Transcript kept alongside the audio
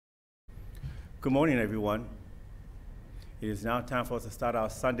Good morning, everyone. It is now time for us to start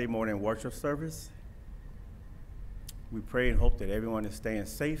our Sunday morning worship service. We pray and hope that everyone is staying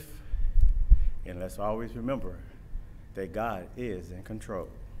safe, and let's always remember that God is in control.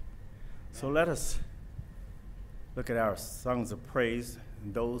 So let us look at our songs of praise,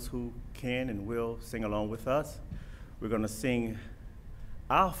 and those who can and will sing along with us. We're going to sing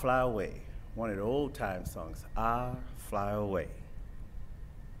I'll Fly Away, one of the old time songs, I'll Fly Away.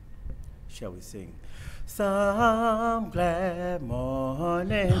 Shall we sing? Some glad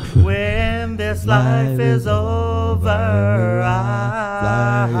morning when this life is over,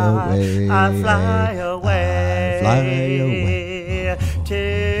 I fly away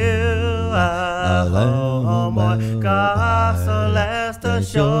to a home on God's celestial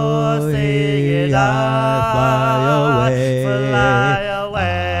shore, singing I fly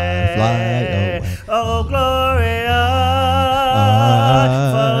away, oh Gloria,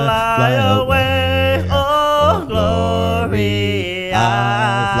 fly away, oh glory,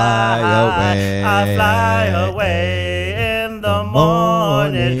 I fly away in the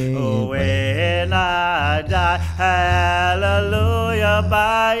morning when I die. Hallelujah,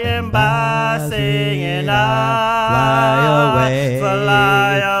 by and by, singing I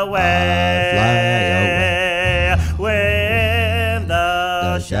fly away, when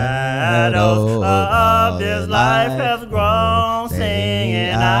the shadow of this life has grown,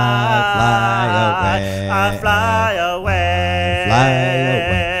 singing I fly away,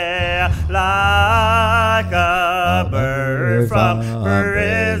 like a bird from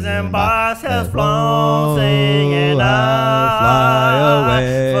prison bars has flown, singing I fly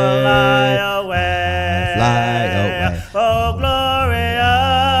away, oh Gloria,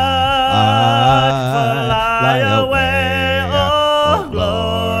 fly away, oh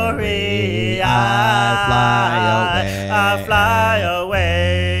glory, I fly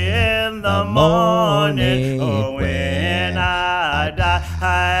away in the morning, oh, when I die.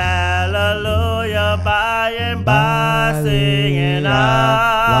 Hallelujah, by and by, singing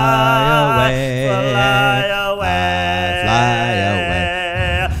I fly away,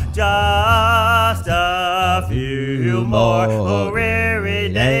 just a few more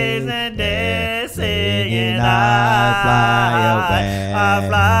weary days and days, singing I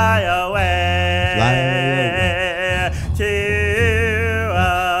fly away to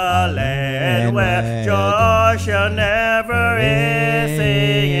a land where joy shall never end,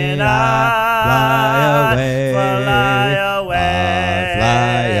 singing I fly away,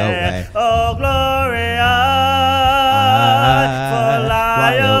 oh Gloria,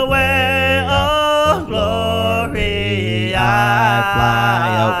 fly away, oh glory, I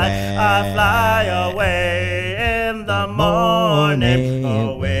fly away in the morning,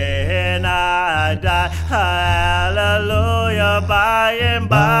 oh when I die. Hallelujah, by and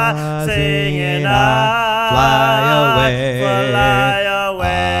by, singing I fly away.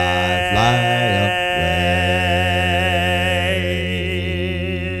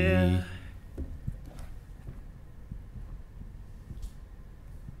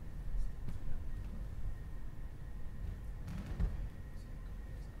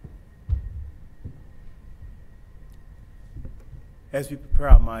 As we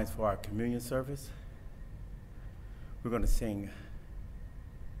prepare our minds for our communion service, we're going to sing,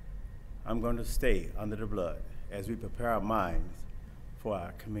 I'm going to stay under the blood, as we prepare our minds for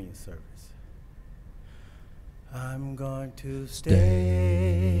our communion service. I'm going to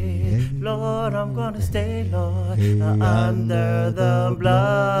stay, Lord, I'm going to stay, Lord, under the blood.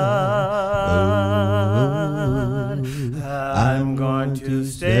 I'm going to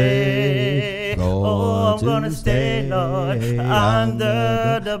stay, oh, I'm going to stay, Lord,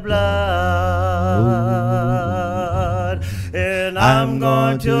 under the blood. And I'm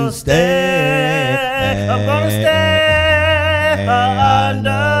going to stay, I'm going to stay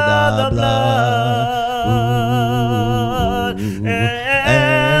under the blood.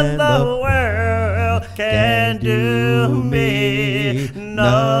 And the world can do me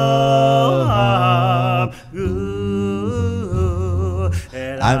no harm. Ooh,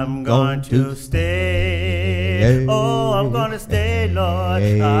 and I'm going to stay, oh, I'm going to stay, Lord,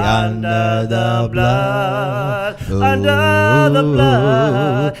 under the blood, under the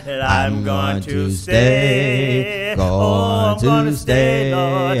blood. And I'm going to stay, oh, I'm going to stay,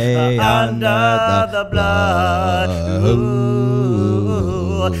 Lord, under the blood.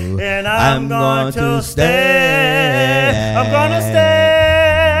 Ooh, and I'm going to stay, I'm going to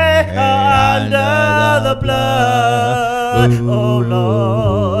stay under the blood, oh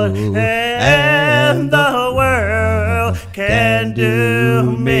Lord, and the world can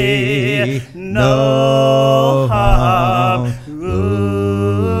do me no harm. Ooh.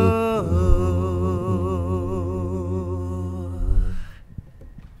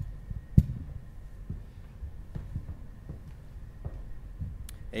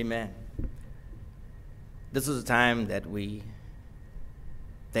 Amen. This is a time that we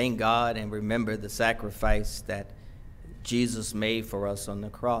thank God and remember the sacrifice that Jesus made for us on the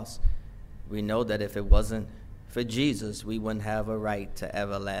cross. We know that if it wasn't for Jesus, we wouldn't have a right to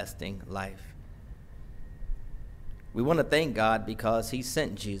everlasting life. We want to thank God because he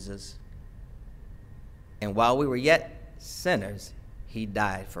sent Jesus. And while we were yet sinners, he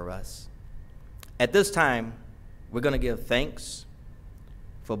died for us. At this time, we're going to give thanks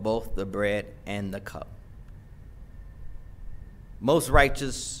for both the bread and the cup. Most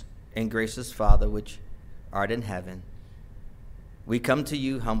righteous and gracious Father, which art in heaven, we come to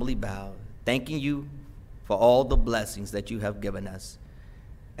you humbly bowed, thanking you for all the blessings that you have given us.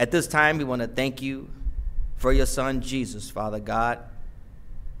 At this time, we want to thank you for your Son, Jesus, Father God,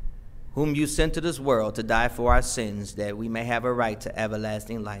 whom you sent to this world to die for our sins, that we may have a right to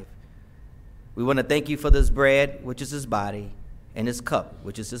everlasting life. We want to thank you for this bread, which is his body, and his cup,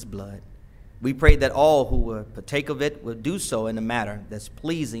 which is his blood. We pray that all who will partake of it will do so in a manner that's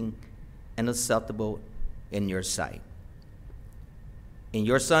pleasing and acceptable in your sight. In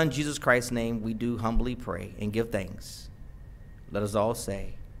your Son, Jesus Christ's name, we do humbly pray and give thanks. Let us all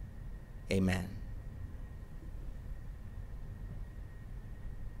say, amen.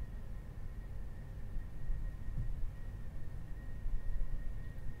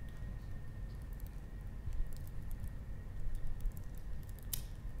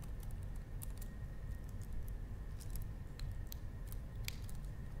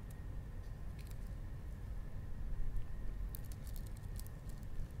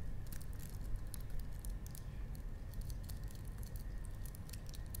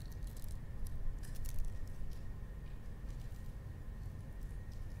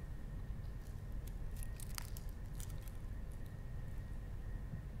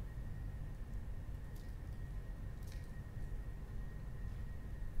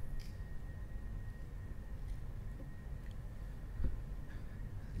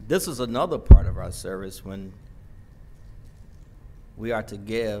 This is another part of our service when we are to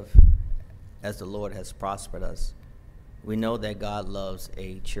give as the Lord has prospered us. We know that God loves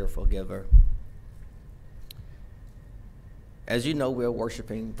a cheerful giver. As you know, we're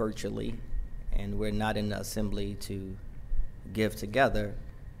worshiping virtually, and we're not in the assembly to give together.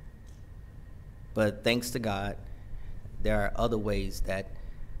 But thanks to God, there are other ways that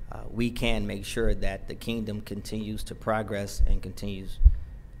we can make sure that the kingdom continues to progress and continues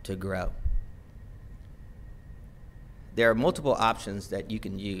to grow. There are multiple options that you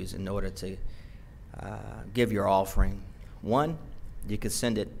can use in order to give your offering. One, you can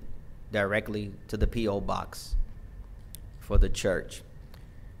send it directly to the P.O. Box for the church.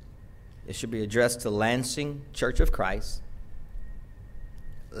 It should be addressed to Lansing Church of Christ,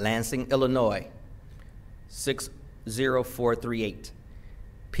 Lansing, Illinois, 60438,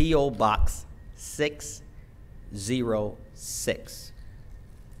 P.O. Box 606.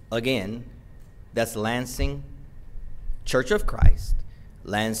 Again, that's Lansing Church of Christ,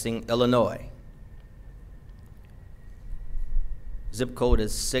 Lansing, Illinois. Zip code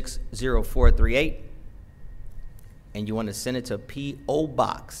is 60438, and you want to send it to P.O.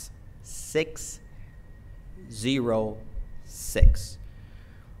 Box 606.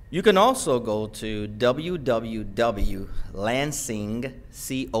 You can also go to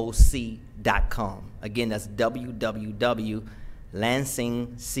www.lansingcoc.com. Again, that's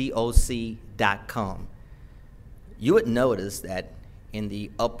www.lansingcoc.com. You would notice that in the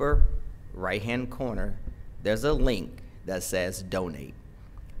upper right-hand corner, there's a link that says donate.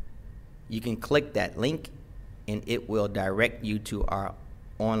 You can click that link, and it will direct you to our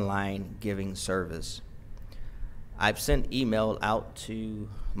online giving service. I've sent email out to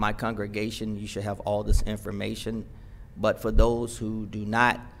my congregation. You should have all this information. But for those who do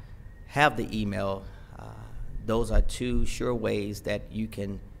not have the email, those are two sure ways that you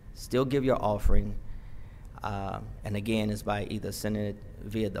can still give your offering. And again, it's by either sending it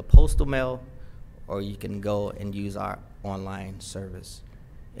via the postal mail, or you can go and use our online service.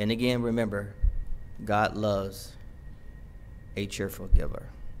 And again, remember, God loves a cheerful giver.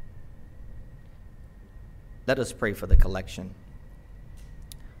 Let us pray for the collection.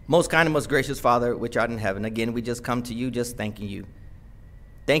 Most kind and most gracious Father, which art in heaven, again, we just come to you just thanking you.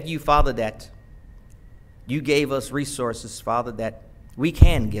 Thank you, Father, that you gave us resources, Father, that we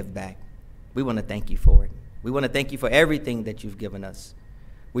can give back. We want to thank you for it. We want to thank you for everything that you've given us.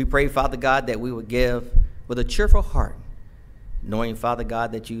 We pray, Father God, that we would give with a cheerful heart, knowing, Father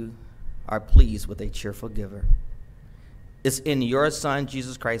God, that you are pleased with a cheerful giver. It's in your Son,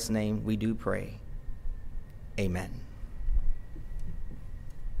 Jesus Christ's name, we do pray. Amen.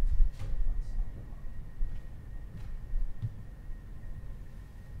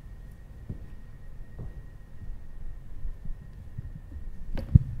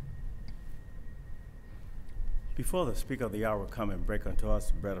 Before the speaker of the hour come and break unto us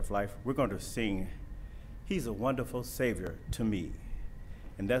the bread of life, we're going to sing, He's a Wonderful Savior to Me.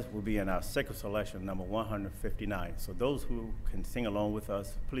 And that will be in our sacred selection, number 159. So those who can sing along with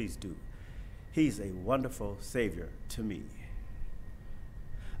us, please do. He's a wonderful Savior to me.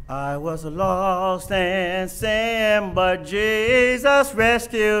 I was lost and sin, but Jesus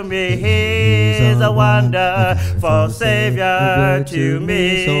rescued me. He's a wonderful Savior to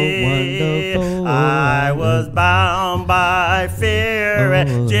me. So wonderful. I was bound by fear,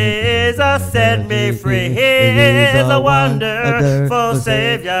 and Jesus set me free. He's a wonderful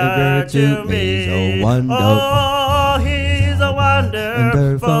Savior to me. Oh, He's a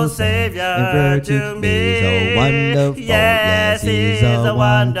wonderful Savior to me. Yes, He's a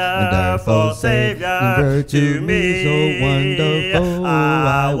wonderful Savior to me.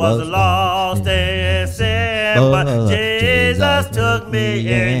 I was lost in sin, but Jesus took me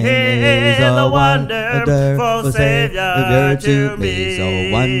in. He's a wonderful Savior to me.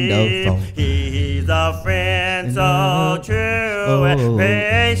 So wonderful. He's a friend so true,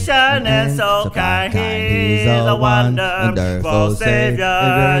 patient and so kind. He's a wonderful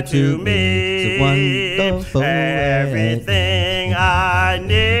Savior to me. Everything I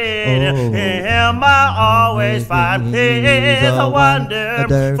need in Him I always find. He's a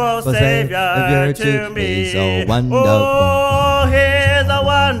wonderful Savior to me. Oh, He's a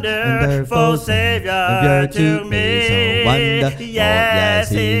wonderful Savior to me. Yes,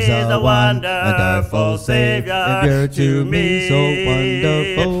 He's a wonderful Savior to me.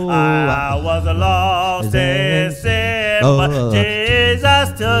 I was lost in sin, but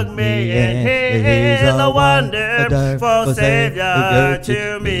Jesus took me in. He's a wonderful Savior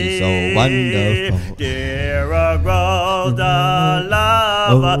to me. So wonderful. Dearer grows the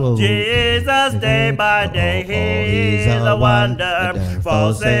love of Jesus day by day. He's a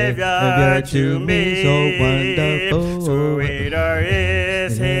wonderful Savior to me. So wonderful. Sweeter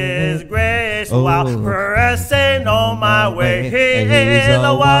is His grace while pressing on my way. He's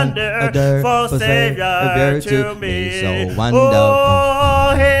a wonderful Savior to me. So wonderful.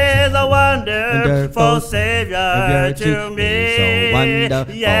 Oh, He's a wonderful Savior to me. So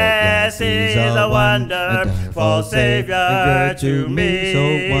wonderful. Yes, He's a wonderful Savior to me. So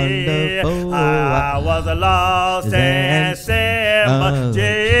wonderful. I was lost and sin, but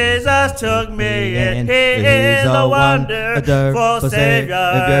Jesus took me in. He is a wonderful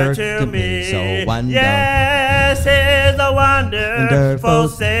Savior to me. Yes, He's a wonderful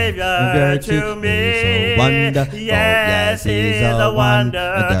Savior to me. Yes, He's a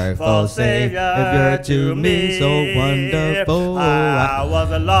wonderful Savior to me. So wonderful. I was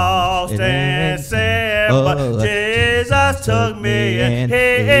lost and sin, but Jesus took me in. He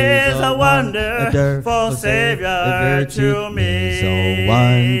is a wonderful Savior to me. So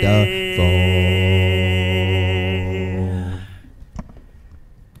wonderful.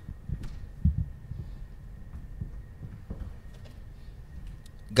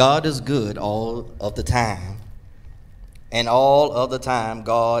 God is good all of the time. And all of the time,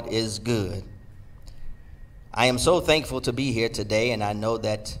 God is good. I am so thankful to be here today, and I know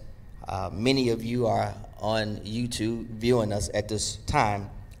that many of you are on YouTube viewing us at this time.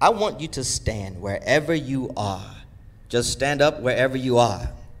 I want you to stand wherever you are. Just stand up wherever you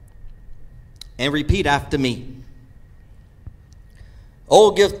are and repeat after me.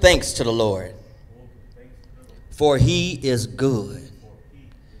 Oh, give thanks to the Lord, for He is good.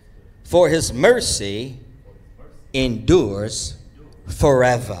 For His mercy endures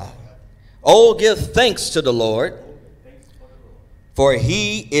forever. Oh, give thanks to the Lord, for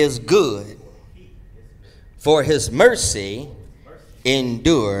He is good. For His mercy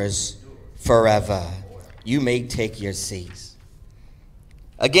endures forever. You may take your seats.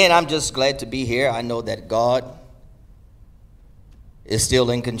 Again, I'm just glad to be here. I know that God is still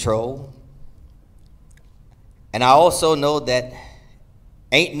in control. And I also know that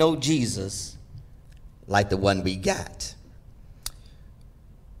ain't no Jesus like the one we got.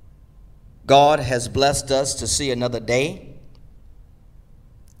 God has blessed us to see another day,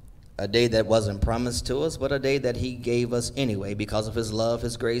 a day that wasn't promised to us, but a day that He gave us anyway because of His love,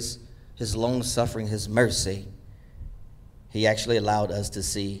 His grace, His long-suffering, His mercy. He actually allowed us to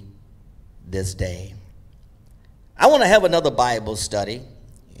see this day. I want to have another Bible study,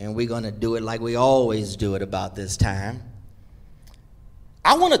 and we're going to do it like we always do it about this time.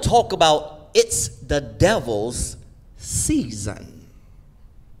 I want to talk about it's the devil's season.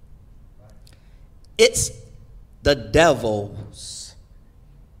 It's the devil's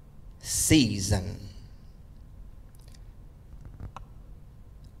season.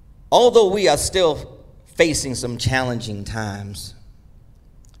 Although we are still facing some challenging times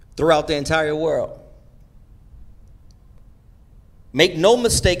throughout the entire world, make no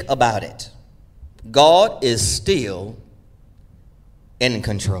mistake about it, God is still in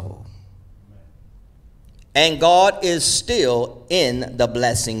control. And God is still in the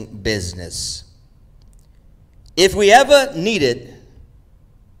blessing business. If we ever needed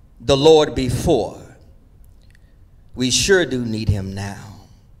the Lord before, we sure do need him now.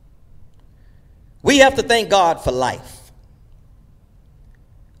 We have to thank God for life.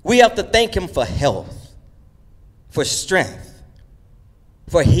 We have to thank him for health, for strength,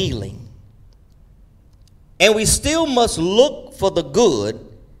 for healing. And we still must look for the good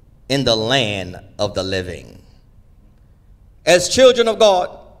in the land of the living. As children of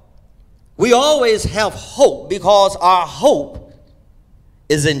God, we always have hope because our hope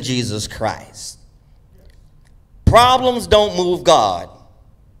is in Jesus Christ. Problems don't move God.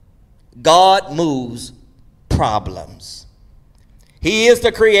 God moves problems. He is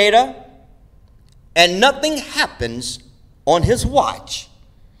the creator, and nothing happens on his watch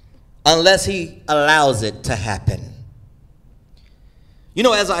unless he allows it to happen. You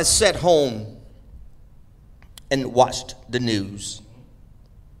know, as I sat home and watched the news,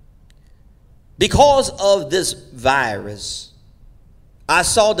 because of this virus, I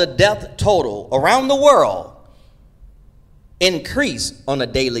saw the death total around the world increase on a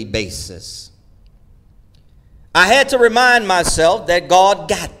daily basis. I had to remind myself that God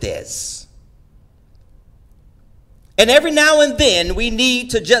got this. And every now and then we need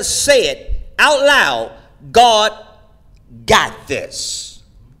to just say it out loud, God got this.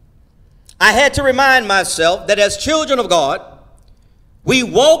 I had to remind myself that as children of God, we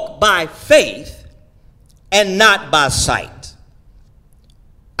walk by faith and not by sight.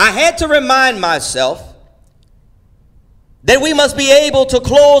 I had to remind myself that we must be able to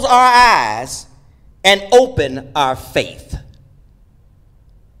close our eyes and open our faith.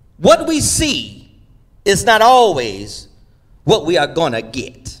 What we see is not always what we are going to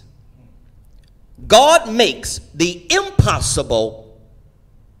get. God makes the impossible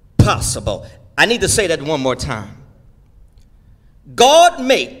possible. I need to say that one more time. God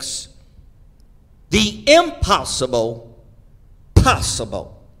makes the impossible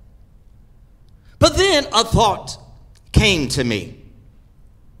possible. But then a thought came to me.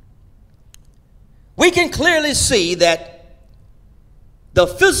 We can clearly see that the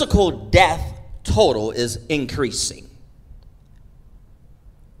physical death total is increasing.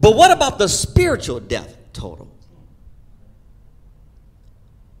 But what about the spiritual death total?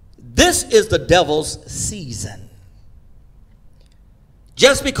 This is the devil's season.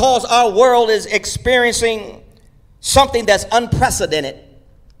 Just because our world is experiencing something that's unprecedented,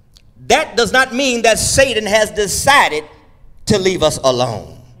 that does not mean that Satan has decided to leave us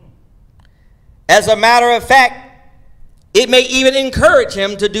alone. As a matter of fact, it may even encourage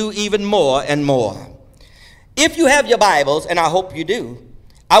him to do even more and more. If you have your Bibles, and I hope you do,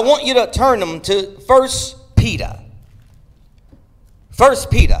 I want you to turn them to 1 Peter. 1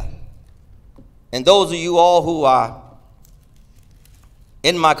 Peter. And those of you all who are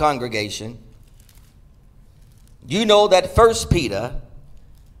in my congregation, you know that 1 Peter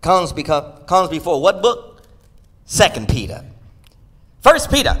comes before what book? 2 Peter. 1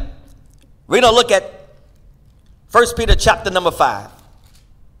 Peter. We're going to look at 1 Peter chapter number 5.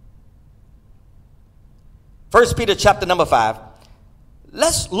 1 Peter chapter number 5.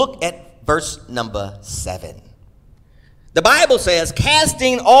 Let's look at verse number 7. The Bible says,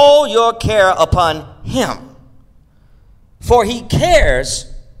 casting all your care upon him, for he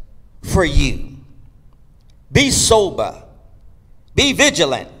cares for you. Be sober, be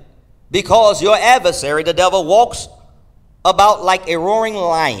vigilant, because your adversary, the devil, walks about like a roaring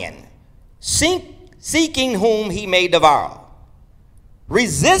lion, seeking whom he may devour.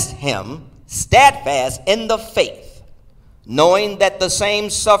 Resist him steadfast in the faith, knowing that the same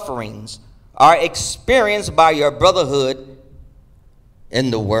sufferings are experienced by your brotherhood in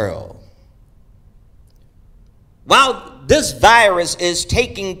the world. While this virus is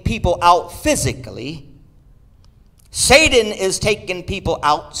taking people out physically, Satan is taking people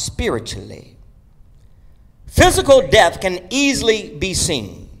out spiritually. Physical death can easily be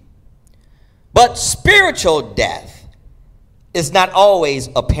seen, but spiritual death is not always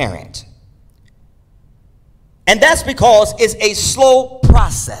apparent. And that's because it's a slow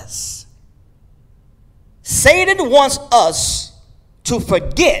process. Satan wants us to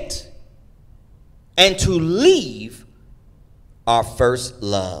forget and to leave our first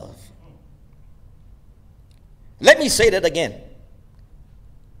love. Let me say that again.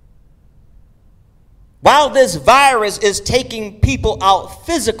 While this virus is taking people out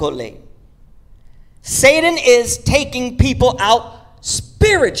physically, Satan is taking people out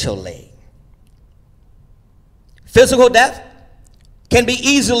spiritually. Physical death can be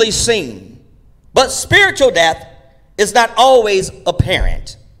easily seen, but spiritual death is not always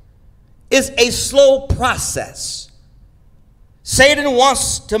apparent. It's a slow process. Satan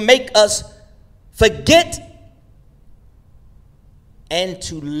wants to make us forget and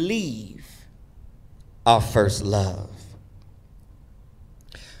to leave our first love.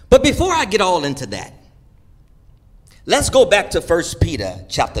 But before I get all into that, let's go back to 1 Peter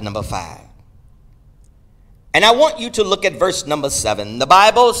chapter number 5. And I want you to look at verse number 7. The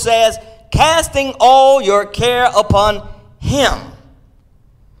Bible says, casting all your care upon him,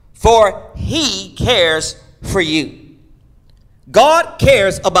 for he cares for you. God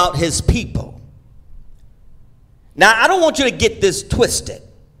cares about his people. Now, I don't want you to get this twisted.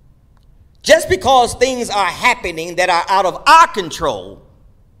 Just because things are happening that are out of our control,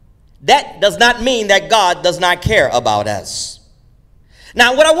 that does not mean that God does not care about us.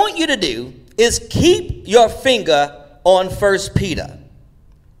 Now, what I want you to do is keep your finger on 1 Peter.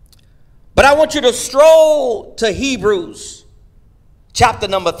 But I want you to stroll to Hebrews chapter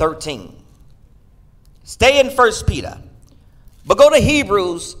number 13. Stay in 1 Peter, but go to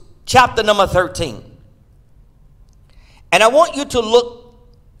Hebrews chapter number 13. And I want you to look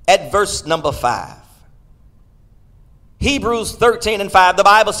at verse number 5. Hebrews 13:5, the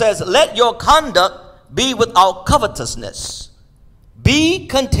Bible says, let your conduct be without covetousness. Be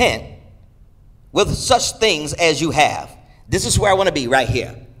content with such things as you have. This is where I want to be right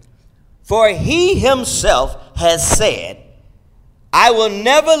here. For he himself has said, I will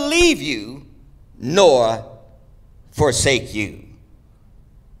never leave you nor forsake you.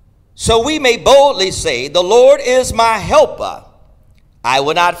 So we may boldly say, the Lord is my helper. I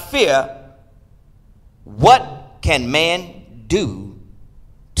will not fear. What can man do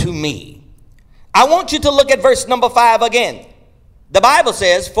to me? I want you to look at verse number 5 again. The Bible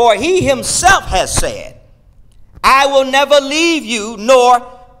says, for he himself has said, I will never leave you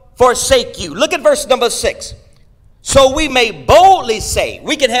nor forsake you. Look at verse number 6. So we may boldly say,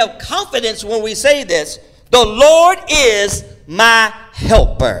 we can have confidence when we say this, the Lord is my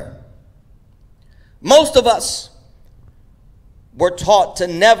helper. Most of us were taught to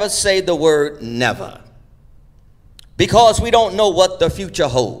never say the word never, because we don't know what the future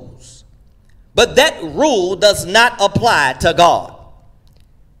holds. But that rule does not apply to God.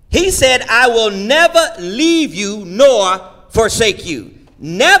 He said, I will never leave you nor forsake you.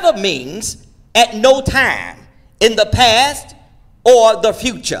 Never means at no time in the past or the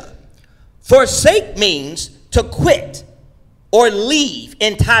future. Forsake means to quit or leave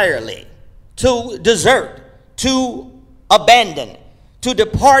entirely, to desert, to abandon, to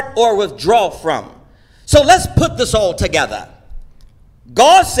depart or withdraw from. So let's put this all together.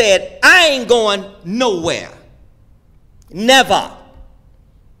 God said, I ain't going nowhere. Never.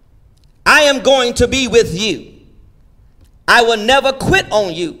 I am going to be with you. I will never quit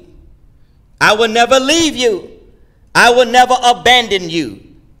on you. I will never leave you. I will never abandon you.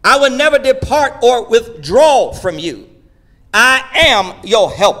 I will never depart or withdraw from you. I am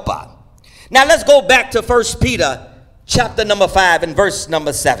your helper. Now let's go back to 1 Peter chapter number 5 and verse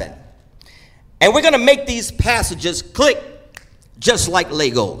number 7. And we're going to make these passages click just like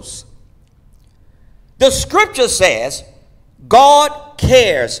Legos. The scripture says, God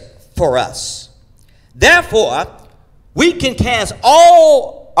cares for us. Therefore, we can cast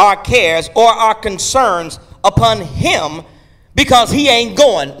all our cares or our concerns upon him because he ain't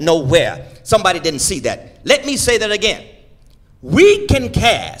going nowhere. Somebody didn't see that. Let me say that again. We can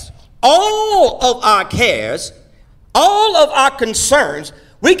cast all of our cares, all of our concerns,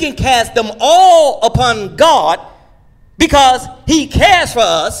 we can cast them all upon God because he cares for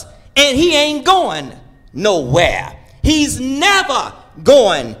us and he ain't going nowhere. He's never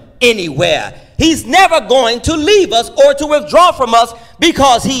going anywhere. He's never going to leave us or to withdraw from us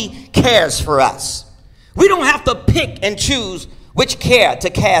because he cares for us. We don't have to pick and choose which care to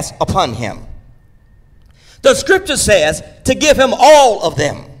cast upon him. The scripture says to give him all of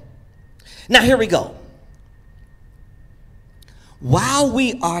them. Now here we go. While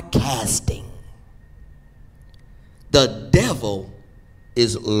we are casting, the devil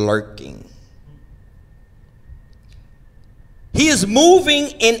is lurking. He is moving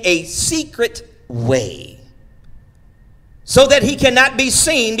in a secret way so that he cannot be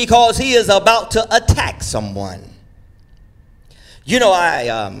seen because he is about to attack someone. You know,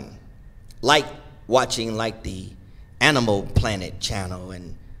 I like watching like the Animal Planet channel,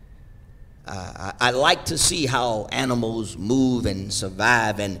 and I like to see how animals move and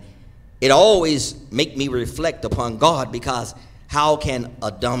survive, and it always make me reflect upon God, because how can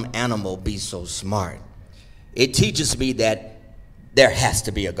a dumb animal be so smart? It teaches me that there has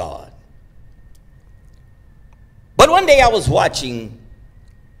to be a God. But one day I was watching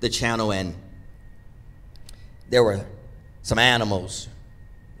the channel, and there were some animals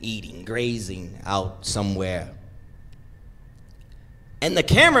eating, grazing out somewhere. And the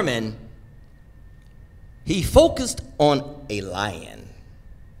cameraman, he focused on a lion.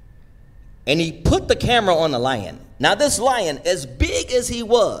 And he put the camera on the lion. Now this lion, as big as he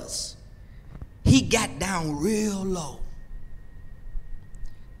was, he got down real low.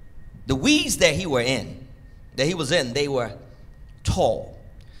 The weeds that he was in, they were tall.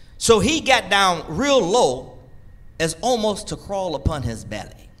 So he got down real low as almost to crawl upon his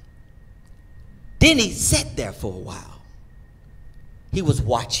belly. Then he sat there for a while. He was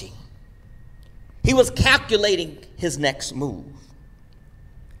watching. He was calculating his next move.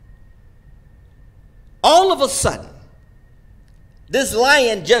 All of a sudden, this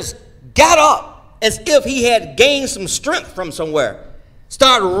lion just got up as if he had gained some strength from somewhere,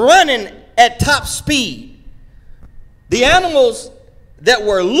 started running at top speed. The animals that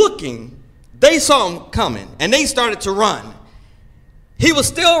were looking, they saw him coming, and they started to run. He was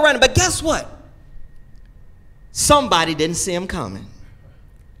still running, but guess what? Somebody didn't see him coming.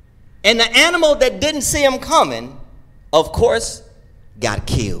 And the animal that didn't see him coming, of course, got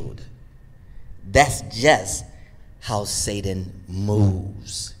killed. That's just how Satan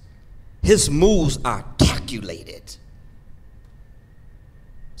moves. His moves are calculated.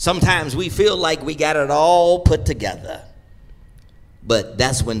 Sometimes we feel like we got it all put together, but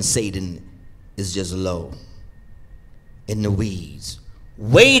that's when Satan is just low in the weeds,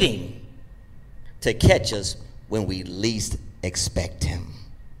 waiting to catch us when we least expect him.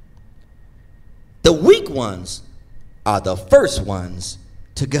 The weak ones are the first ones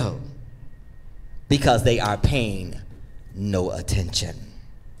to go because they are paying no attention.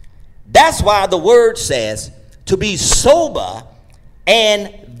 That's why the word says to be sober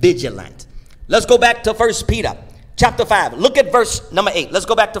and vigilant. Let's go back to 1 Peter chapter 5. Look at verse number 8. Let's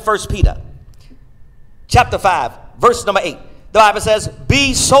go back to 1 Peter chapter 5, verse number 8. The Bible says,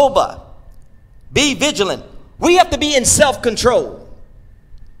 be sober, be vigilant. We have to be in self-control.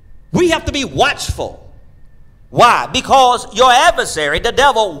 We have to be watchful. Why? Because your adversary, the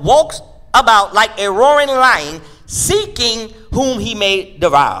devil, walks about like a roaring lion, seeking whom he may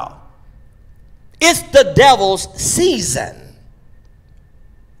devour. It's the devil's season.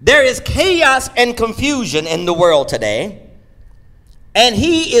 There is chaos and confusion in the world today, and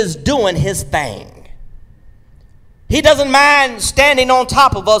he is doing his thing. He doesn't mind standing on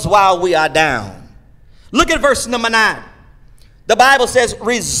top of us while we are down. Look at verse number 9. The Bible says,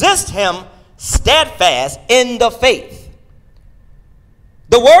 resist him steadfast in the faith.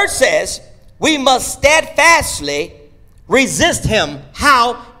 The word says we must steadfastly resist him.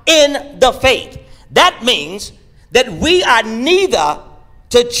 How? In the faith. That means that we are neither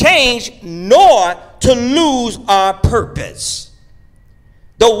to change nor to lose our purpose.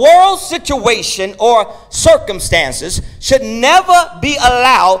 The world's situation or circumstances should never be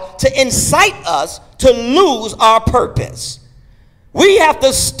allowed to incite us to lose our purpose. We have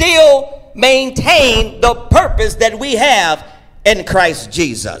to still maintain the purpose that we have in Christ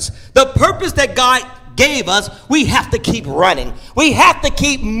Jesus. The purpose that God gave us, we have to keep running. We have to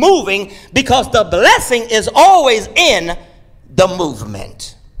keep moving because the blessing is always in the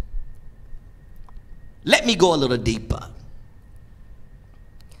movement. Let me go a little deeper.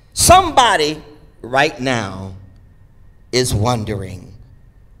 Somebody right now is wondering,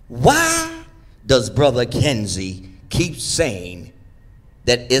 why does Brother Kenzie keep saying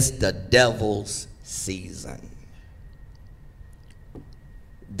that it's the devil's season?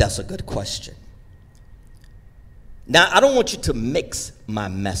 That's a good question. Now, I don't want you to mix my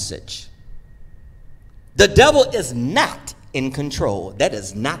message. The devil is not in control. That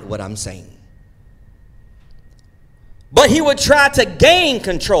is not what I'm saying. But he would try to gain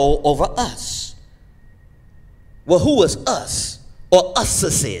control over us. Well, who is us or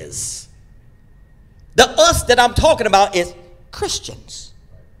usses? The us that I'm talking about is Christians.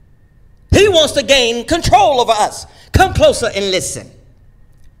 He wants to gain control over us. Come closer and listen.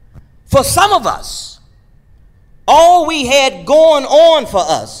 For some of us, all we had going on for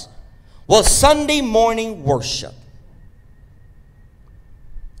us was Sunday morning worship.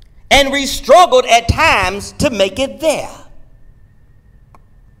 And we struggled at times to make it there.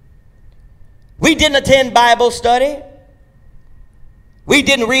 We didn't attend Bible study. We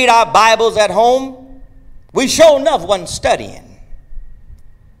didn't read our Bibles at home. We sure enough wasn't studying.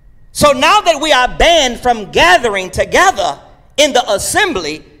 So now that we are banned from gathering together in the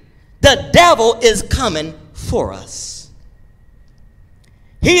assembly, the devil is coming for us.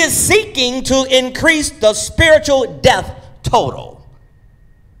 He is seeking to increase the spiritual death total.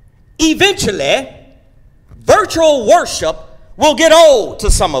 Eventually, virtual worship will get old to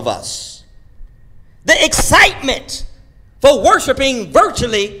some of us. The excitement for worshiping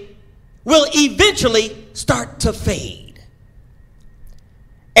virtually will eventually start to fade.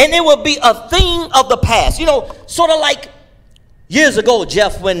 And it will be a thing of the past. You know, sort of like years ago,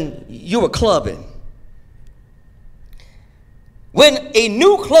 Jeff, when you were clubbing. When a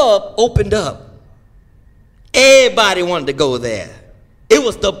new club opened up, everybody wanted to go there. It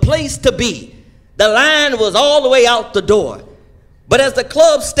was the place to be. The line was all the way out the door. But as the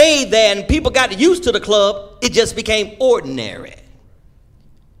club stayed there and people got used to the club, it just became ordinary.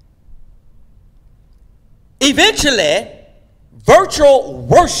 Eventually, virtual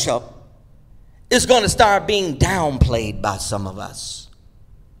worship is going to start being downplayed by some of us.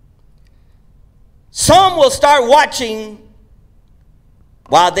 Some will start watching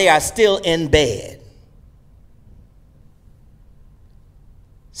while they are still in bed.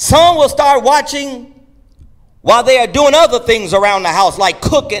 Some will start watching while they are doing other things around the house, like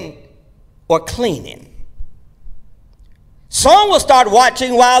cooking or cleaning. Some will start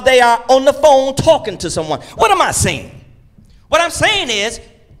watching while they are on the phone talking to someone. What am I saying? What I'm saying is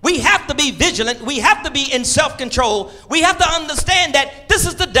we have to be vigilant. We have to be in self-control. We have to understand that this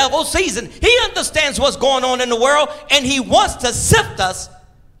is the devil's season. He understands what's going on in the world, and he wants to sift us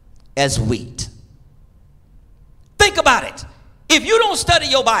as wheat. Think about it. If you don't study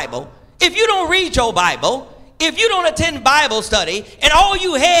your Bible, if you don't read your Bible, if you don't attend Bible study, and all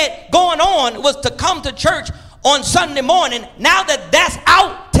you had going on was to come to church on Sunday morning, now that that's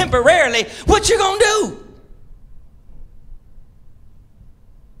out temporarily, what you gonna do?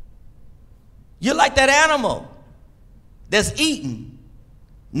 You're like that animal that's eating,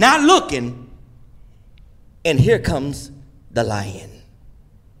 not looking, and here comes the lion.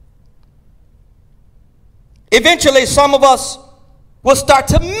 Eventually, some of us will start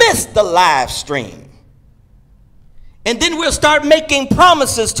to miss the live stream. And then we'll start making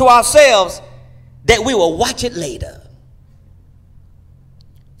promises to ourselves that we will watch it later.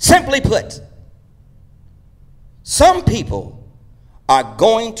 Simply put, some people are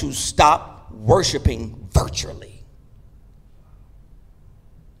going to stop worshiping virtually.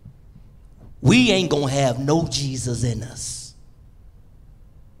 We ain't gonna have no Jesus in us.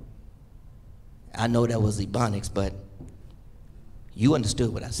 I know that was Ebonics, but you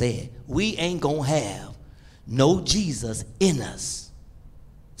understood what I said. We ain't gonna have no Jesus in us.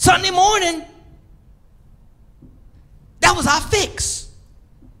 Sunday morning, that was our fix.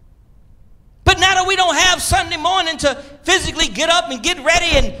 But now that we don't have Sunday morning to physically get up and get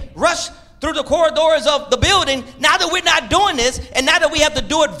ready and rush through the corridors of the building, now that we're not doing this, and now that we have to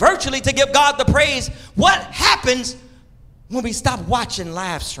do it virtually to give God the praise, what happens when we stop watching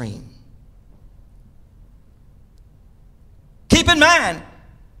live stream? Keep in mind,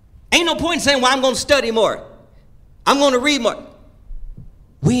 ain't no point in saying, well, I'm going to study more. I'm going to read more.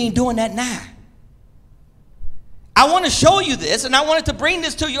 We ain't doing that now. I want to show you this, and I wanted to bring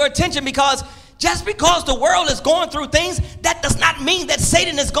this to your attention because just because the world is going through things, that does not mean that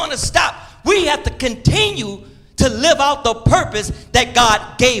Satan is going to stop. We have to continue to live out the purpose that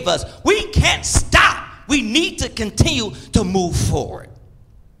God gave us. We can't stop. We need to continue to move forward.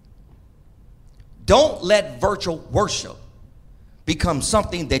 Don't let virtual worship become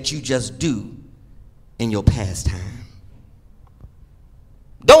something that you just do in your pastime.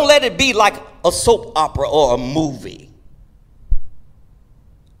 Don't let it be like a soap opera or a movie.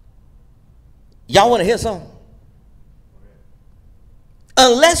 Y'all want to hear something?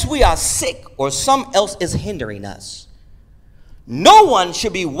 Unless we are sick or something else is hindering us, no one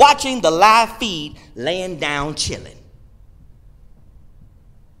should be watching the live feed laying down chilling.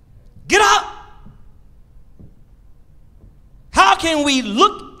 Get up. How can we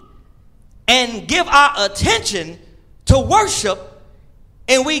look and give our attention to worship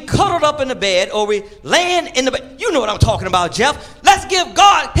and we cuddled up in the bed or we laying in the bed? You know what I'm talking about, Jeff. Let's give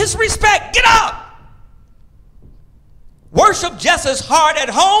God his respect. Get up. Worship just as hard at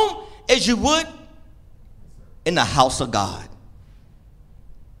home as you would in the house of God.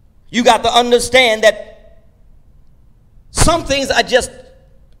 You got to understand that some things are just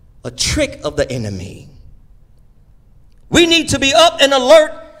a trick of the enemy. We need to be up and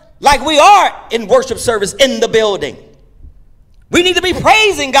alert like we are in worship service in the building. We need to be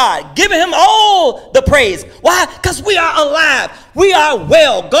praising God, giving him all the praise. Why? Because we are alive. We are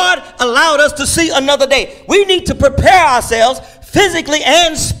well. God allowed us to see another day. We need to prepare ourselves physically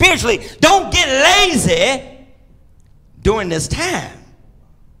and spiritually. Don't get lazy during this time.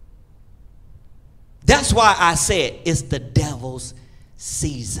 That's why I said it's the devil's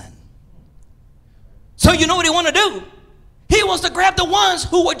season. So you know what he wants to do? He wants to grab the ones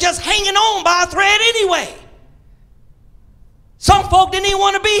who were just hanging on by a thread anyway. Some folk didn't even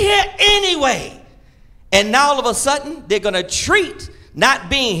want to be here anyway. And now all of a sudden, they're going to treat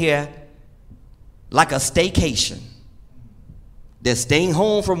not being here like a staycation. They're staying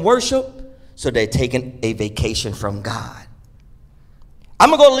home from worship, so they're taking a vacation from God. I'm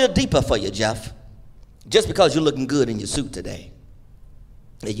going to go a little deeper for you, Jeff, just because you're looking good in your suit today.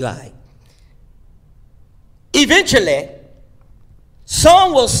 You're all right. Eventually,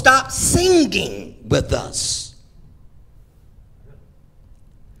 some will stop singing with us.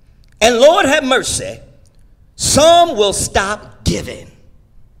 And Lord have mercy, some will stop giving.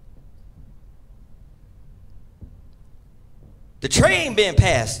 The tray ain't being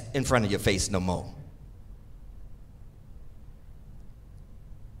passed in front of your face no more.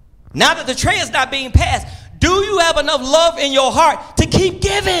 Now that the tray is not being passed, do you have enough love in your heart to keep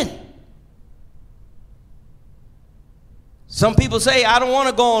giving? Some people say, I don't want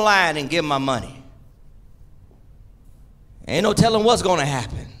to go online and give my money. Ain't no telling what's going to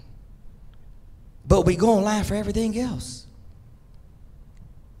happen. But we go online for everything else.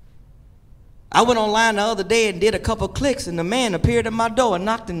 I went online the other day and did a couple clicks, and the man appeared at my door and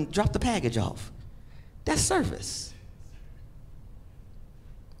knocked and dropped the package off. That's service.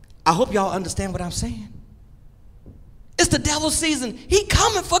 I hope y'all understand what I'm saying. It's the devil's season. He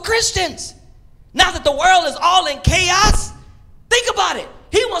coming for Christians. Now that the world is all in chaos, think about it.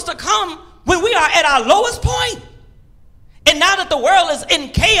 He wants to come when we are at our lowest point. And now that the world is in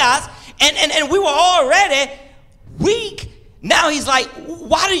chaos and we were already weak, now he's like,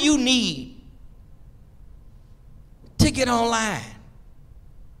 why do you need to get online?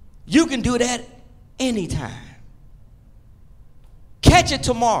 You can do that anytime. Catch it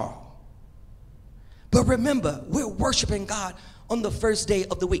tomorrow. But remember, we're worshiping God on the first day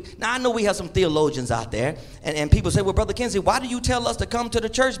of the week. Now, I know we have some theologians out there, and people say, well, Brother Kinsey, why do you tell us to come to the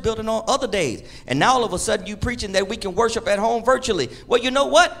church building on other days? And now all of a sudden you preaching that we can worship at home virtually. Well, you know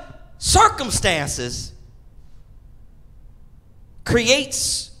what? Circumstances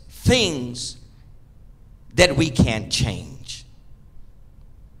creates things that we can't change.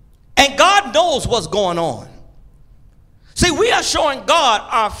 And God knows what's going on. See, we are showing God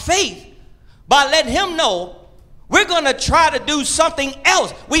our faith by letting him know we're going to try to do something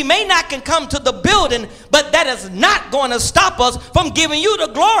else. We may not can come to the building, but that is not going to stop us from giving you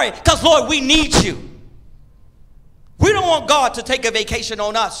the glory, because, Lord, we need you. We don't want God to take a vacation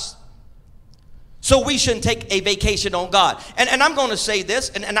on us. So we shouldn't take a vacation on God. And I'm going to say this,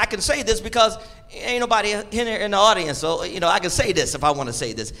 and I can say this because ain't nobody here in the audience, so, I can say this if I want to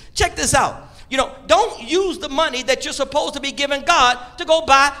say this. Check this out. Don't use the money that you're supposed to be giving God to go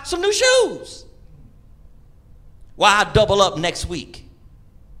buy some new shoes. Well, I'll double up next week.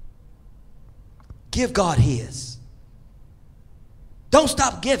 Give God his. Don't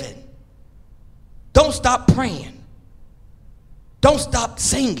stop giving. Don't stop praying. Don't stop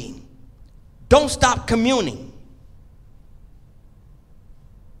singing. Don't stop communing.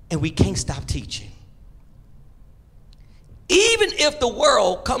 And we can't stop teaching. Even if the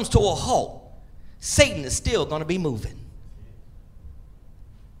world comes to a halt, Satan is still going to be moving.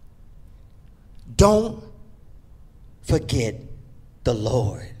 Don't forget the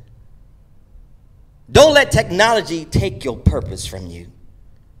Lord. Don't let technology take your purpose from you.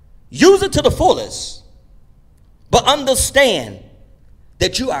 Use it to the fullest, but understand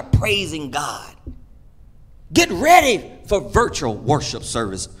that you are praising God. Get ready for virtual worship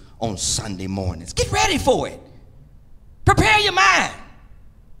service on Sunday mornings. Get ready for it. Prepare your mind.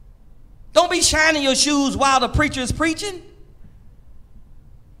 Don't be shining your shoes while the preacher is preaching.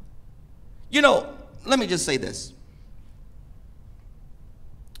 Let me just say this.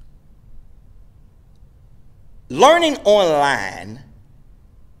 Learning online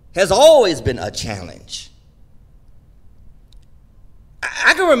has always been a challenge.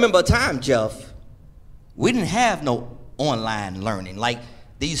 I can remember a time, Jeff, we didn't have no online learning. Like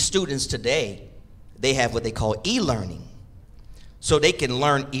these students today, they have what they call e-learning. So they can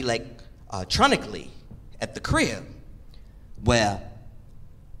learn electronically at the crib. Well,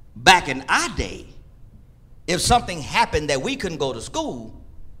 back in our day, if something happened that we couldn't go to school,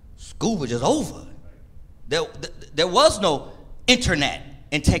 school was just over. There was no internet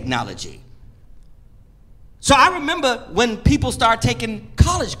and technology. So I remember when people started taking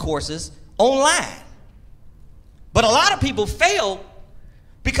college courses online. But a lot of people fail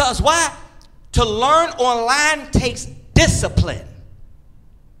because why? To learn online takes discipline.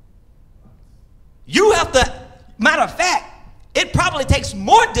 You have to, matter of fact, it probably takes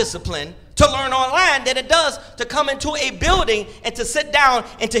more discipline to learn online than it does to come into a building and to sit down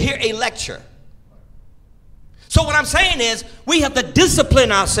and to hear a lecture. So what I'm saying is we have to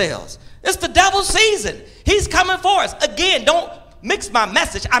discipline ourselves. It's the devil's season. He's coming for us. Again, don't mix my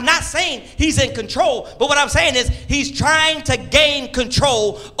message. I'm not saying he's in control, but what I'm saying is he's trying to gain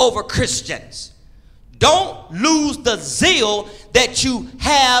control over Christians. Don't lose the zeal that you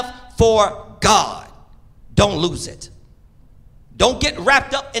have for God. Don't lose it. Don't get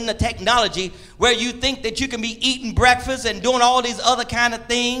wrapped up in the technology where you think that you can be eating breakfast and doing all these other kind of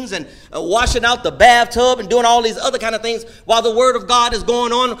things and washing out the bathtub and doing all these other kind of things while the word of God is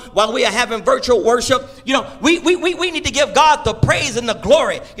going on, while we are having virtual worship. You know, we need to give God the praise and the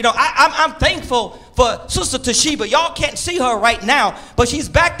glory. You know, I'm thankful for Sister Toshiba. Y'all can't see her right now, but she's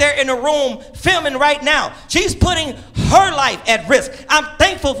back there in the room filming right now. She's putting her life at risk. I'm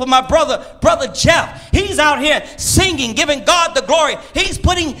thankful for my brother Jeff. He's out here singing, giving God the glory. He's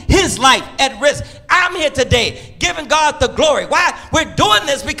putting his life at risk. I'm here today giving God the glory. Why? We're doing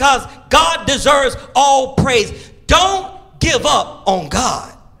this because God deserves all praise. Don't give up on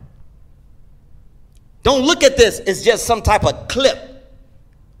God. Don't look at this as just some type of clip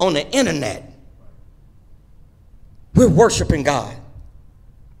on the internet. We're worshiping God.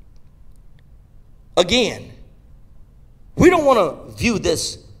 Again, we don't want to view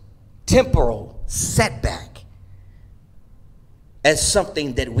this temporal setback as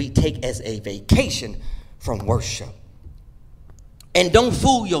something that we take as a vacation from worship. And don't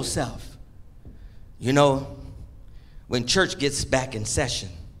fool yourself. You know, when church gets back in session,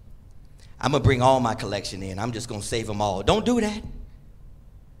 I'm going to bring all my collection in. I'm just going to save them all. Don't do that.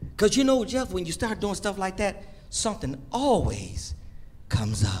 Because you know, Jeff, when you start doing stuff like that, something always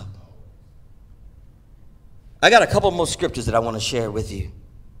comes up. I got a couple more scriptures that I want to share with you,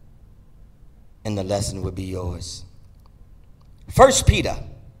 and the lesson will be yours. 1 Peter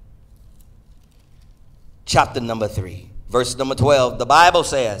chapter number 3, verse number 12, the Bible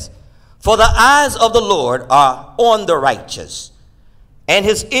says, "For the eyes of the Lord are on the righteous, and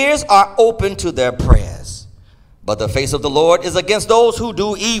his ears are open to their prayers. But the face of the Lord is against those who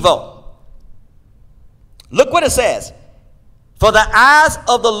do evil." Look what it says. For the eyes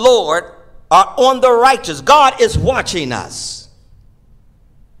of the Lord are on the righteous. God is watching us.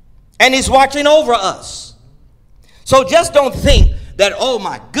 And he's watching over us. So just don't think that, oh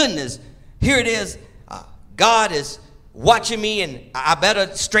my goodness, here it is. God is watching me and I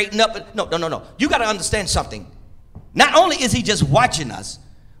better straighten up. No. You got to understand something. Not only is he just watching us,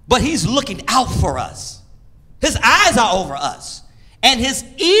 but he's looking out for us. His eyes are over us. And his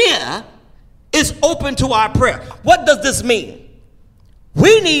ear is open to our prayer. What does this mean?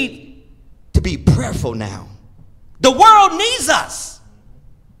 We need to be prayerful now. The world needs us.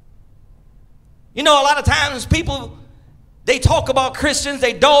 You know, a lot of times people, they talk about Christians,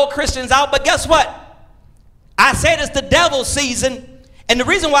 they dole Christians out, but guess what? I said it's the devil's season, and the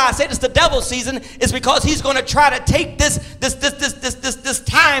reason why I said it's the devil's season is because he's going to try to take this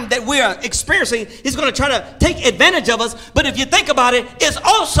time that we are experiencing. He's going to try to take advantage of us. But if you think about it, it's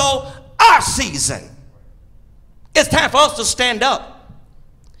also our season. It's time for us to stand up.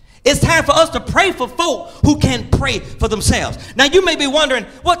 It's time for us to pray for folk who can't pray for themselves. Now, you may be wondering,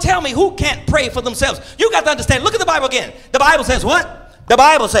 well, tell me, who can't pray for themselves? You got to understand. Look at the Bible again. The Bible says what? The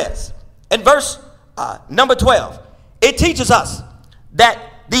Bible says in verse number 12, it teaches us that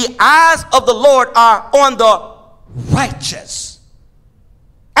the eyes of the Lord are on the righteous.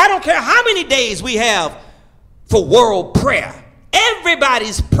 I don't care how many days we have for world prayer.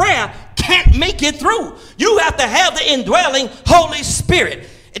 Everybody's prayer can't make it through. You have to have the indwelling Holy Spirit.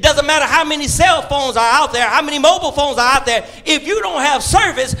 It doesn't matter how many cell phones are out there, how many mobile phones are out there. If you don't have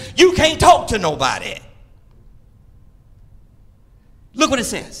service, you can't talk to nobody. Look what it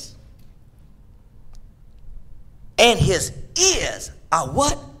says. And his ears are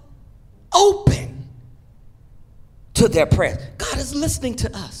what? Open to their prayers. God is listening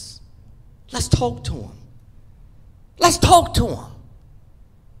to us. Let's talk to him. Let's talk to him.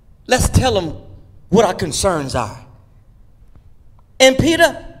 Let's tell him what our concerns are. And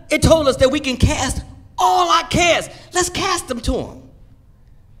Peter, it told us that we can cast all our cares. Let's cast them to him.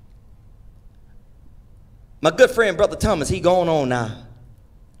 My good friend, Brother Thomas, he going on now.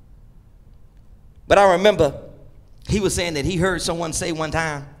 But I remember he was saying that he heard someone say one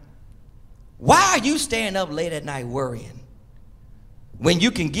time, why are you staying up late at night worrying when you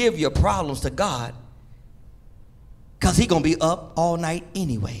can give your problems to God because he's going to be up all night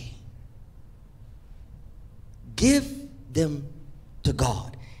anyway? Give them to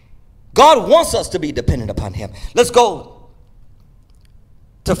God. God wants us to be dependent upon him. Let's go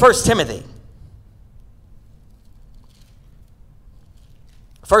to 1 Timothy.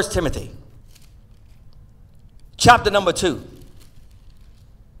 1 Timothy chapter number 2.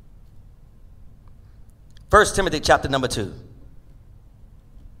 1 Timothy chapter number 2.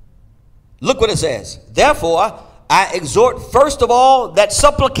 Look what it says. Therefore, I exhort first of all that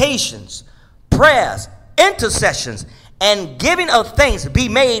supplications, prayers, intercessions, and giving of thanks be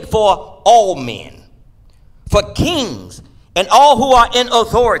made for all men, for kings and all who are in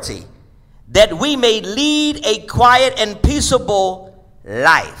authority, that we may lead a quiet and peaceable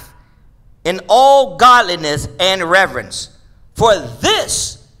life in all godliness and reverence. For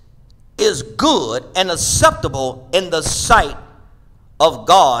this is good and acceptable in the sight of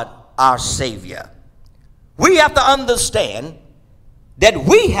God our Savior. We have to understand that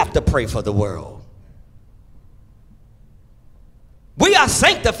we have to pray for the world. We are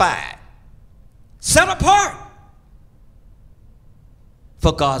sanctified, set apart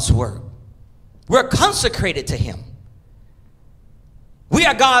for God's work. We're consecrated to Him. We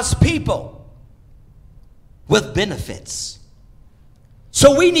are God's people with benefits.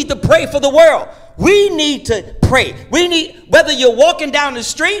 So we need to pray for the world. We need to pray. We need, whether you're walking down the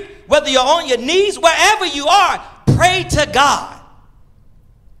street, whether you're on your knees, wherever you are, pray to God.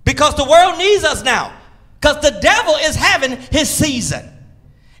 Because the world needs us now. Because the devil is having his season.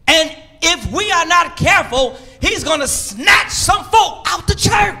 And if we are not careful, he's going to snatch some folk out the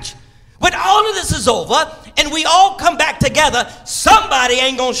church. When all of this is over and we all come back together, somebody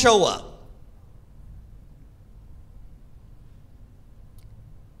ain't going to show up.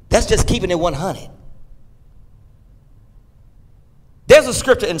 That's just keeping it 100. There's a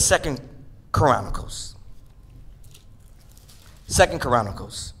scripture in 2 Chronicles. 2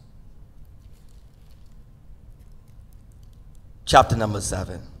 Chronicles. Chapter number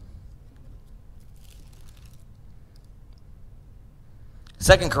 7.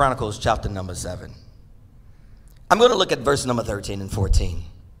 2 Chronicles chapter number 7. I'm going to look at verse number 13 and 14.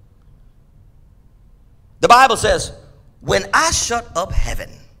 The Bible says, when I shut up heaven,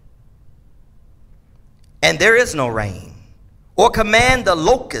 and there is no rain, or command the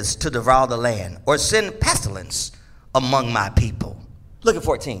locusts to devour the land, or send pestilence among my people. Look at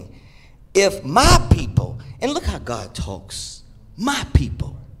 14. If my people, and look how God talks, my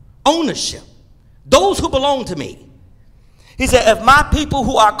people, ownership, those who belong to me. He said, if my people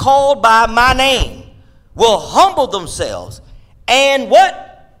who are called by my name will humble themselves and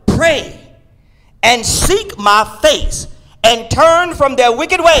what? Pray and seek my face and turn from their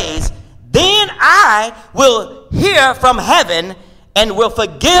wicked ways, then I will hear from heaven and will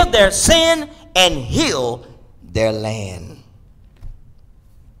forgive their sin and heal their land.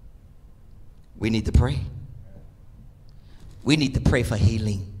 We need to pray. We need to pray for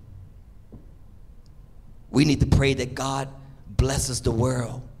healing. We need to pray that God blesses the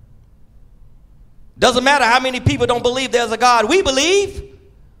world. Doesn't matter how many people don't believe there's a God. We believe,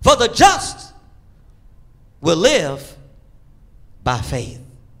 for the just will live by faith.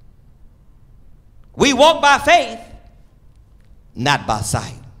 We walk by faith, not by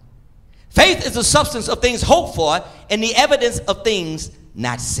sight. Faith is the substance of things hoped for and the evidence of things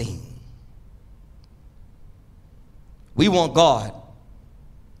not seen. We want God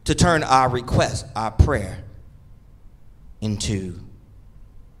to turn our request, our prayer, into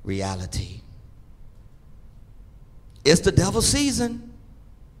reality. It's the devil's season.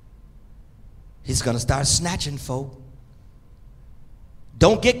 He's going to start snatching folk.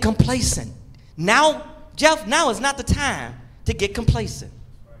 Don't get complacent. Now, Jeff, now is not the time to get complacent.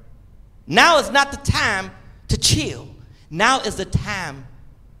 Now is not the time to chill. Now is the time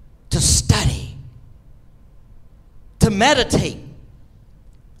to study, to meditate,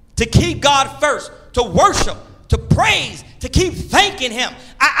 to keep God first, to worship, to praise, to keep thanking Him.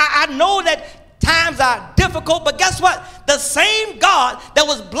 I know that times are difficult, but guess what? The same God that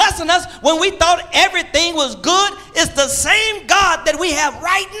was blessing us when we thought everything was good is the same God that we have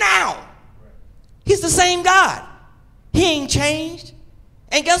right now. He's the same God. He ain't changed.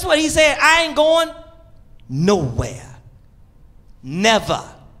 And guess what? He said, I ain't going nowhere. Never.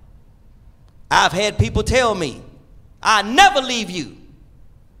 I've had people tell me, I'll never leave you.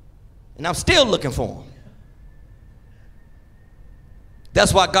 And I'm still looking for him.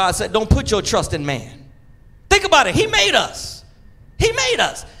 That's why God said, don't put your trust in man. Think about it. He made us. He made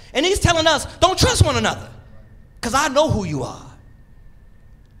us. And he's telling us, don't trust one another, because I know who you are.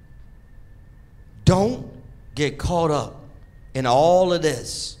 Don't get caught up in all of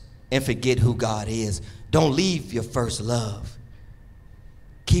this and forget who God is. Don't leave your first love.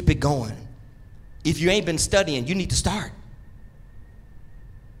 Keep it going. If you ain't been studying, you need to start.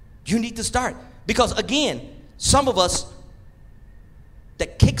 You need to start. Because again, some of us,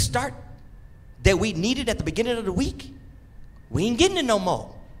 that kickstart that we needed at the beginning of the week, we ain't getting it no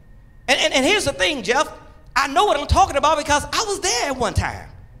more. And here's the thing, Jeff. I know what I'm talking about because I was there at one time.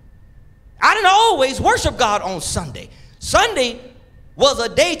 I didn't always worship God on Sunday. Sunday was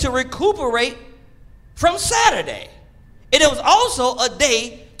a day to recuperate from Saturday. And it was also a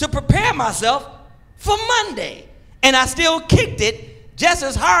day to prepare myself for Monday. And I still kicked it just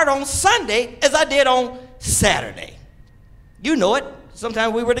as hard on Sunday as I did on Saturday. You know it.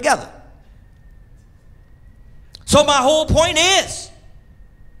 Sometimes we were together. So my whole point is,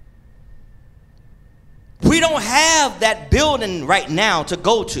 we don't have that building right now to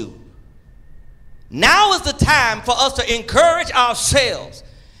go to. Now is the time for us to encourage ourselves.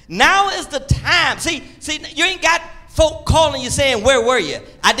 Now is the time. See, you ain't got folk calling you saying, where were you?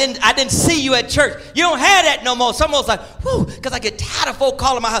 I didn't see you at church. You don't have that no more. Some of us like, whew, because I get tired of folk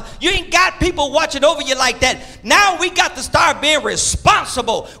calling my house. You ain't got people watching over you like that. Now we got to start being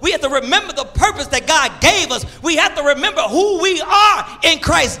responsible. We have to remember the purpose that God gave us. We have to remember who we are in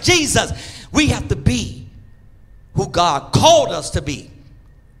Christ Jesus. We have to be who God called us to be.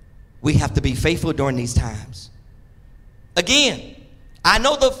 We have to be faithful during these times. Again, I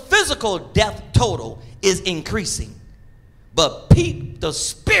know the physical death total is increasing, but the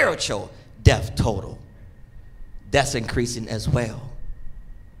spiritual death total, that's increasing as well.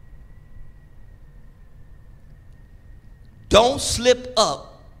 Don't slip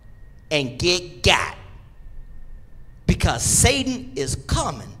up and get got, because Satan is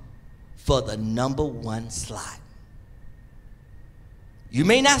coming for the number one slot. You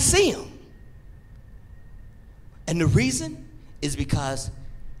may not see him. And the reason is because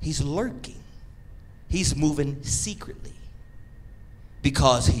he's lurking. He's moving secretly.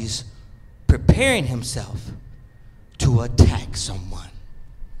 Because he's preparing himself to attack someone.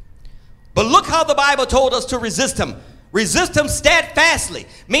 But look how the Bible told us to resist him. Resist him steadfastly.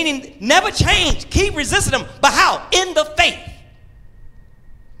 Meaning never change. Keep resisting him. But how? In the faith.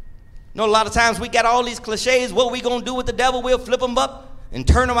 You know, a lot of times we got all these cliches. What are we going to do with the devil? We'll flip him up and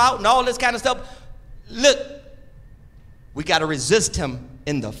turn him out and all this kind of stuff. Look, we got to resist him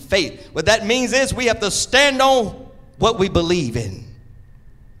in the faith. What that means is we have to stand on what we believe in.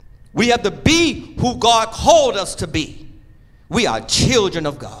 We have to be who God called us to be. We are children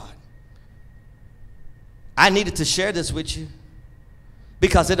of God. I needed to share this with you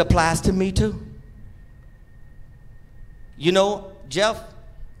because it applies to me too. You know, Jeff,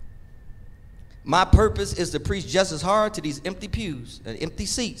 my purpose is to preach just as hard to these empty pews and empty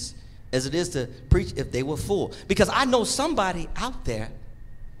seats as it is to preach if they were full. Because I know somebody out there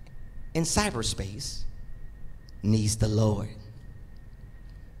in cyberspace needs the Lord.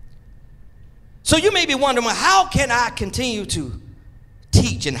 So you may be wondering, well, how can I continue to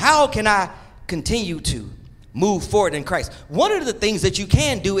teach and how can I continue to move forward in Christ? One of the things that you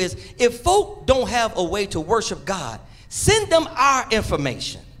can do is, if folk don't have a way to worship God, send them our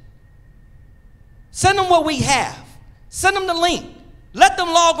information. Send them what we have. Send them the link. Let them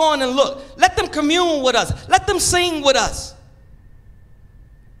log on and look. Let them commune with us. Let them sing with us.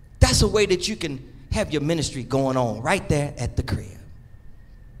 That's a way that you can have your ministry going on right there at the crib.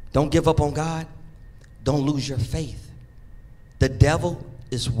 Don't give up on God. Don't lose your faith. The devil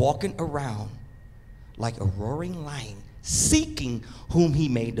is walking around like a roaring lion, seeking whom he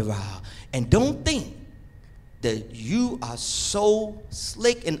may devour. And don't think that you are so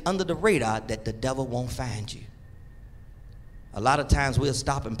slick and under the radar that the devil won't find you. A lot of times we'll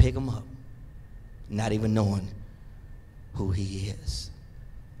stop and pick him up, not even knowing who he is.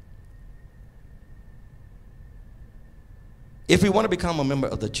 If we want to become a member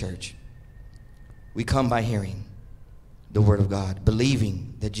of the church, we come by hearing the word of God,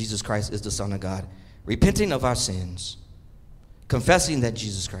 believing that Jesus Christ is the Son of God, repenting of our sins, confessing that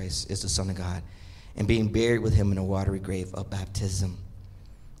Jesus Christ is the Son of God, and being buried with him in a watery grave of baptism.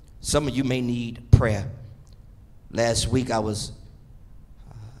 Some of you may need prayer. Last week I was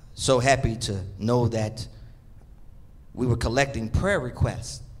so happy to know that we were collecting prayer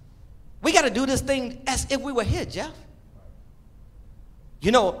requests. We got to do this thing as if we were here, Jeff.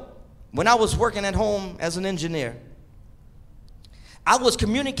 You know, when I was working at home as an engineer, I was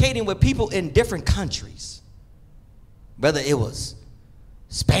communicating with people in different countries, whether it was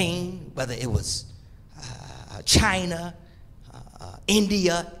Spain, whether it was China,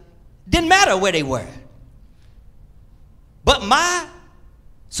 India, didn't matter where they were. But my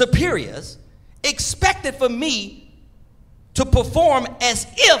superiors expected for me to perform as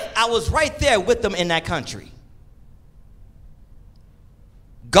if I was right there with them in that country.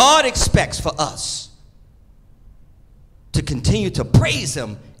 God expects for us to continue to praise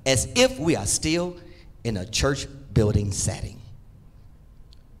him as if we are still in a church building setting.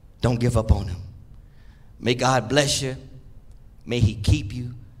 Don't give up on him. May God bless you. May he keep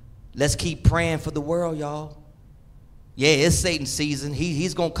you. Let's keep praying for the world, y'all. Yeah, it's Satan's season.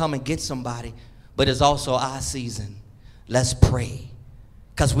 He's going to come and get somebody, but it's also our season. Let's pray.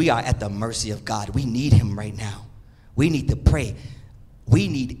 because we are at the mercy of God. We need him right now. We need to pray. We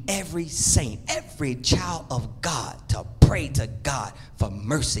need every saint, every child of God to pray to God for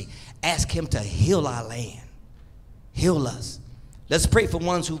mercy. Ask him to heal our land. Heal us. Let's pray for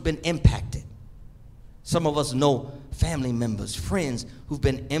ones who've been impacted. Some of us know family members, friends who've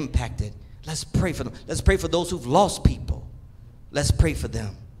been impacted. Let's pray for them. Let's pray for those who've lost people. Let's pray for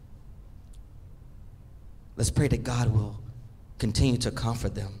them. Let's pray that God will continue to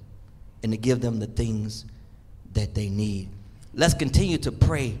comfort them and to give them the things that they need. Let's continue to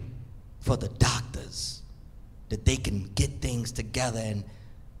pray for the doctors, that they can get things together and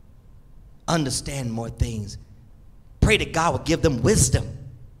understand more things. Pray that God will give them wisdom.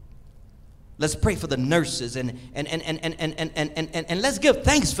 Let's pray for the nurses and let's give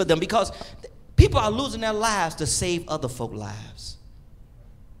thanks for them, because people are losing their lives to save other folks' lives.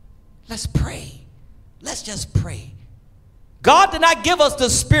 Let's pray. Let's just pray. God did not give us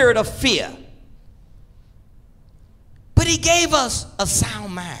the spirit of fear, but he gave us a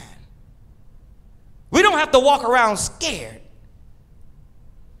sound mind. We don't have to walk around scared,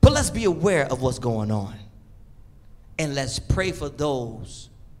 but let's be aware of what's going on. And let's pray for those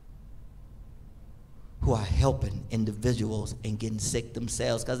who are helping individuals and getting sick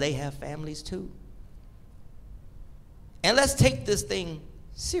themselves, because they have families too. And let's take this thing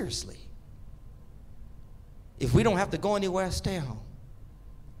seriously. If we don't have to go anywhere, stay home.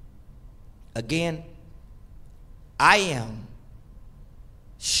 Again, I am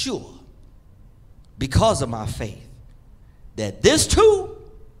sure, because of my faith, that this too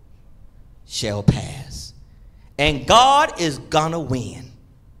shall pass. And God is gonna win.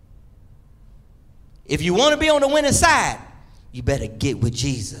 If you want to be on the winning side, you better get with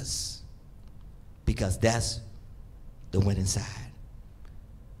Jesus, because that's the winning side.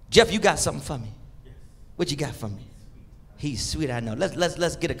 Jeff, you got something for me? Yes. What you got for me? He's sweet, I know.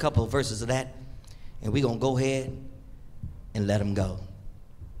 Let's get a couple of verses of that, and we're gonna go ahead and let him go.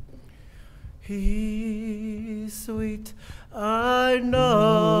 He's sweet, I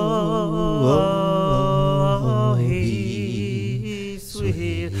know. He's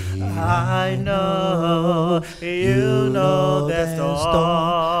sweet, I know. You know that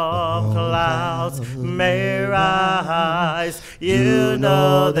storm clouds may rise. You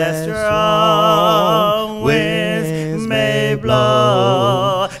know that strong winds may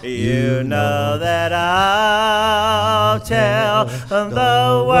blow. You know that I'll tell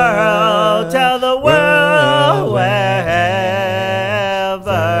the world, wherever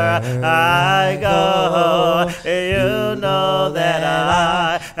I go. You know that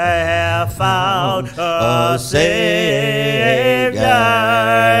I have found a Savior,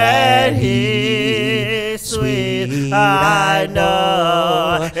 and He's sweet. I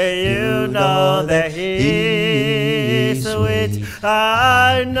know. You know that He's sweet.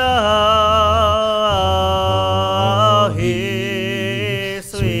 I know He's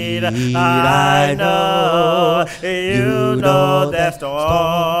sweet. I know. You know that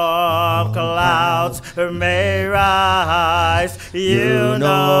storm clouds may rise. You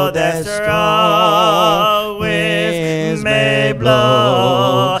know that strong winds may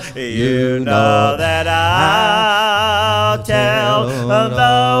blow. You know that I'll tell the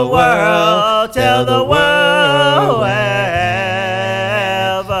world, wherever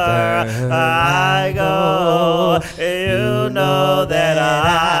I go. You know that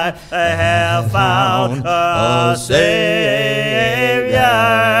I have found a Savior.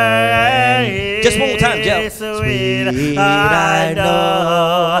 Just one more time, Joe. Sweet, I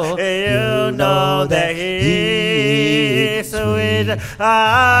know. You know that He's sweet.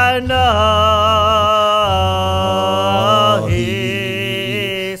 I know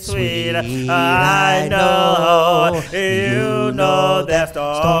He's sweet. I know. You know that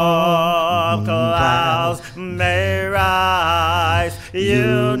storm clouds may rise.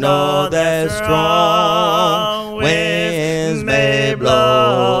 You know that strong winds may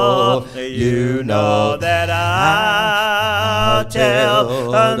blow. You know that I'll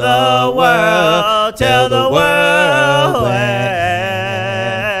tell the world, wherever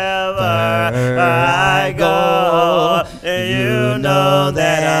I go. You know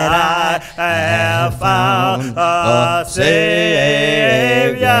that I have found a Savior.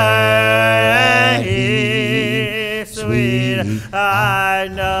 He's sweet, I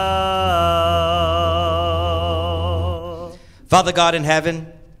know. Father God in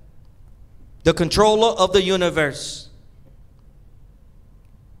heaven, the controller of the universe,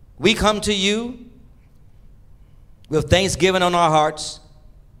 we come to you with thanksgiving on our hearts,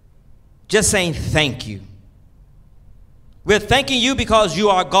 just saying thank you. We're thanking you because you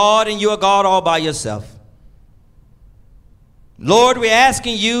are God, and you are God all by yourself. Lord, we're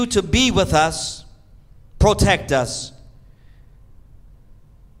asking you to be with us, protect us.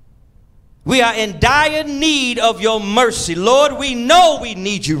 We are in dire need of your mercy. Lord, we know we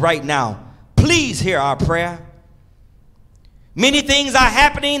need you right now. Please hear our prayer. Many things are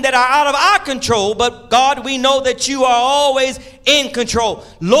happening that are out of our control, but God, we know that you are always in control.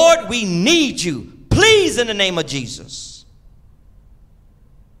 Lord, we need you. Please, in the name of Jesus,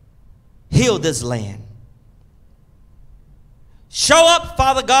 heal this land. Show up,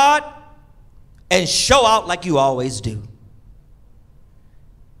 Father God, and show out like you always do.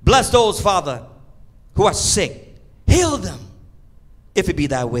 Bless those, Father, who are sick. Heal them, if it be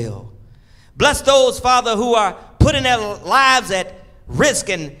thy will. Bless those, Father, who are putting their lives at risk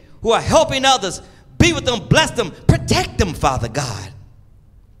and who are helping others. Be with them, bless them, protect them, Father God.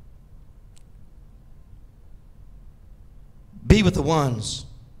 Be with the ones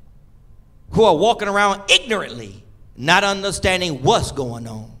who are walking around ignorantly, not understanding what's going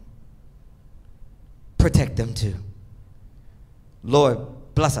on. Protect them too. Lord,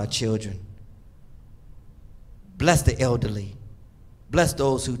 bless our children. Bless the elderly. Bless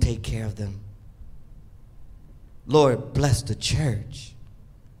those who take care of them. Lord, bless the church.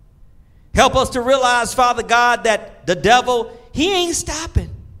 Help us to realize, Father God, that the devil, he ain't stopping.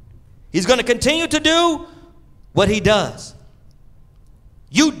 He's going to continue to do what he does.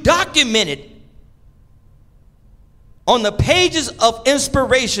 You documented on the pages of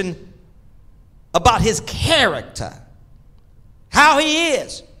inspiration about his character, how he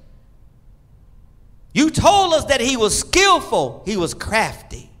is. You told us that he was skillful, he was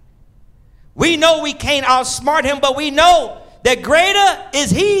crafty. We know we can't outsmart him, but we know that greater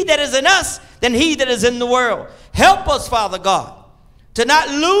is he that is in us than he that is in the world. Help us, Father God, to not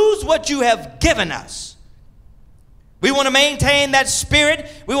lose what you have given us. We want to maintain that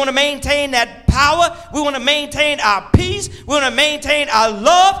spirit. We want to maintain that power. We want to maintain our peace. We want to maintain our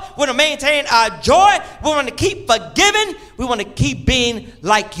love. We want to maintain our joy. We want to keep forgiving. We want to keep being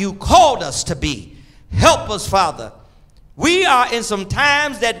like you called us to be. Help us, Father. We are in some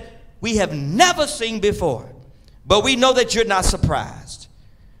times that we have never seen before, but we know that you're not surprised.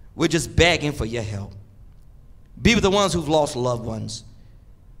 We're just begging for your help. Be with the ones who've lost loved ones.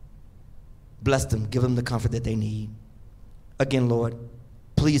 Bless them. Give them the comfort that they need. Again, Lord,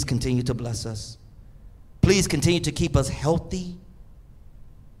 please continue to bless us. Please continue to keep us healthy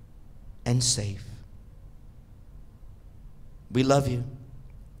and safe. We love you.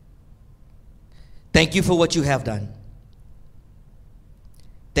 Thank you for what you have done.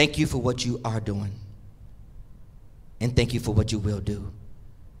 Thank you for what you are doing. And thank you for what you will do.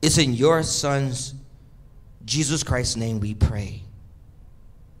 It's in your Son's, Jesus Christ's name, we pray.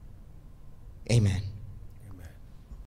 Amen.